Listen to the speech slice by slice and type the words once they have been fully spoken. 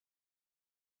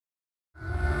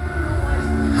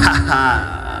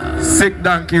Sick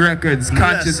Donkey Records,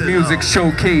 Conscious Music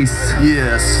Showcase.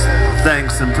 Yes,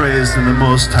 thanks and praise to the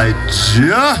Most High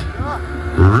Jah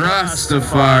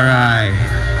Rastafari.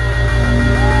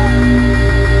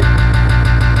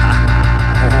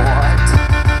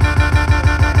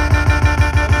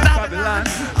 Babylon,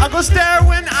 I go stare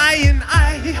when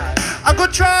I go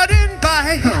trotting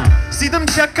by. See them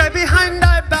check I behind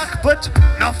I back, but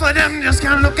enough of them just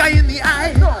can't look I in the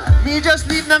eye. Me just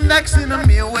leave them vexing and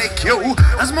me awake, yo.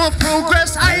 As more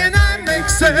progress I make,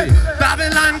 say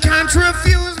Babylon can't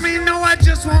refuse me. No, I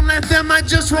just won't let them, I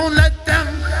just won't let them.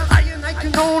 I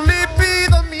can only be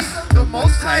the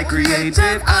Most High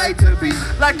created I to be.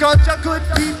 Like all your good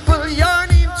people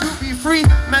yearning to be free,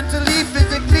 mentally,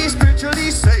 physically,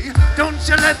 spiritually. Say, don't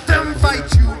you let them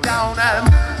fight you down and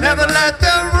never let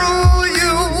them rule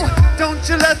you. Don't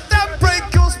you let them break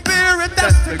your spirit.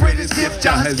 That's the greatest gift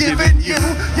Jah has given you.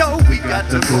 Yo, we got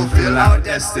to fulfill our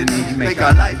destiny, make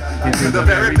our life into the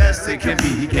very best it can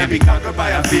be. Can't be conquered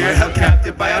by our fear, held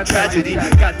captive by our tragedy.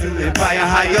 Got to live by a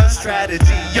higher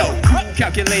strategy. Yo,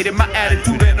 calculated my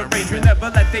attitude and arrangement. Never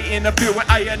let they interfere with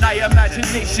I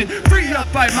imagination. Free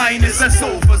up by mind is a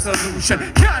soul for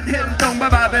solution. Can't hit down by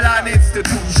Babylon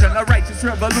institution. A righteous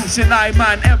revolution, I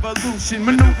mind evolution.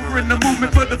 Maneuvering the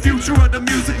movement for the future of the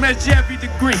music. Measure every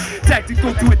degree,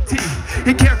 tactical to a T.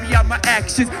 And carry out my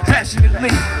actions passionately.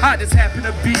 I just happen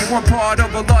to be one part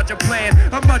of a larger plan.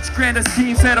 A much grander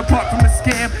scheme set apart from a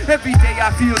scam. Every day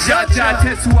I feel Jah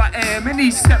test who I am. And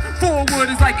each step forward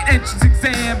is like an entrance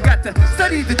exam. Got to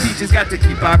study the teachers, got to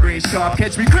keep our brains sharp.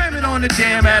 Catch me cramming on the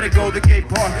jam at a Golden Gate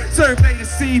Park. Survey the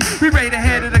scene, we rate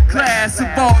ahead of the class. Of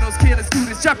all those careless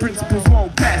students, your principles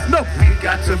won't pass. No, we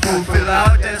got to fulfill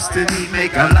our destiny,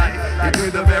 make our life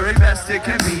into the very best it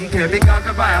can be. Can't be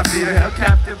conquered by our fear, held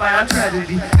captive by our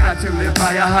tragedy. Got to live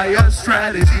by a higher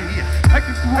strategy. I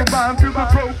can through a bomb through the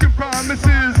broken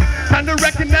promises. Time to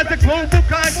recognize the global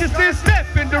consciousness. Step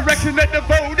in direction of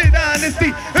devoted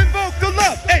honesty. Invoke the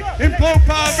love, hey, implode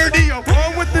poverty.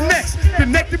 Along with the next,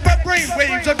 connected by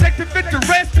brainwaves. Objective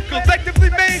interest to collectively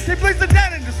maintain, place it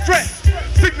down in distress.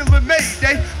 Signal and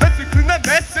mayday, let's clean the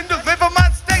mess and deliver my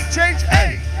state change.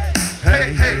 Hey,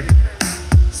 hey, hey.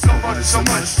 So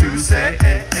much to say.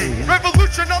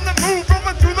 Revolution on the move,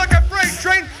 rolling through like a freight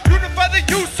train. Unify the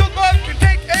youth so love can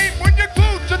take aim. When you're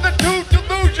glued to the tube,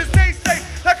 delusion, stay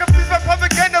safe. Like a piece of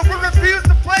propaganda, we refuse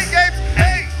to play games.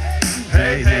 Hey,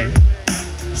 hey, hey.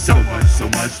 So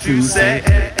much to say.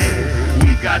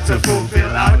 We got to fulfill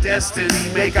our destiny,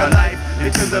 make our life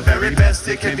into the very best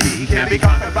it can be. Can't be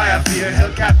conquered by our fear,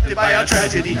 held captive by our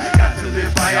tragedy. Got to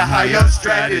live by a higher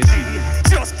strategy.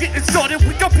 Just getting started,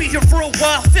 we gon' be here for a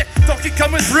while. Thick donkey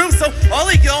coming through, so all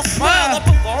of y'all smile. Up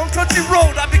a long country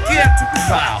road, I began to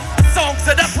compile songs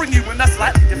that I bring you in a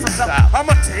slightly different style.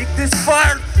 I'ma take this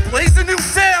fire, blaze a new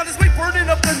sound as we burning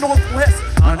up the Northwest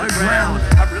underground.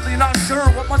 I'm really not sure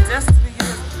what my destiny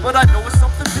is, but I know it's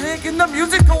something big in the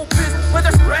musical business.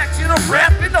 Whether scratching or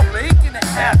rapping or making it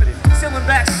happen, chilling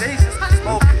backstage, just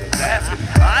smoking, laughing.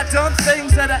 I done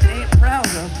things that I ain't proud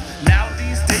of. Now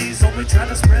these days, only trying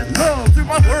to spread love through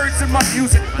my words and my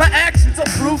music. My actions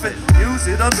will prove it. Use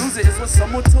it or lose it is what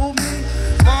someone told me.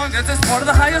 As long as it's part of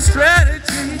the higher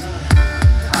strategy.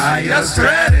 Higher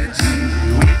strategy.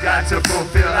 We got to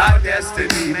fulfill our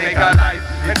destiny, make our life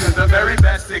into the very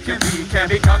best it can be.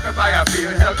 Can't be conquered by our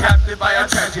fear, held captive by our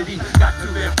tragedy. Got to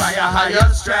live by a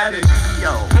higher strategy.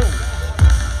 Yo.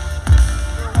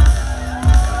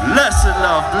 Blessed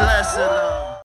love, blessed love.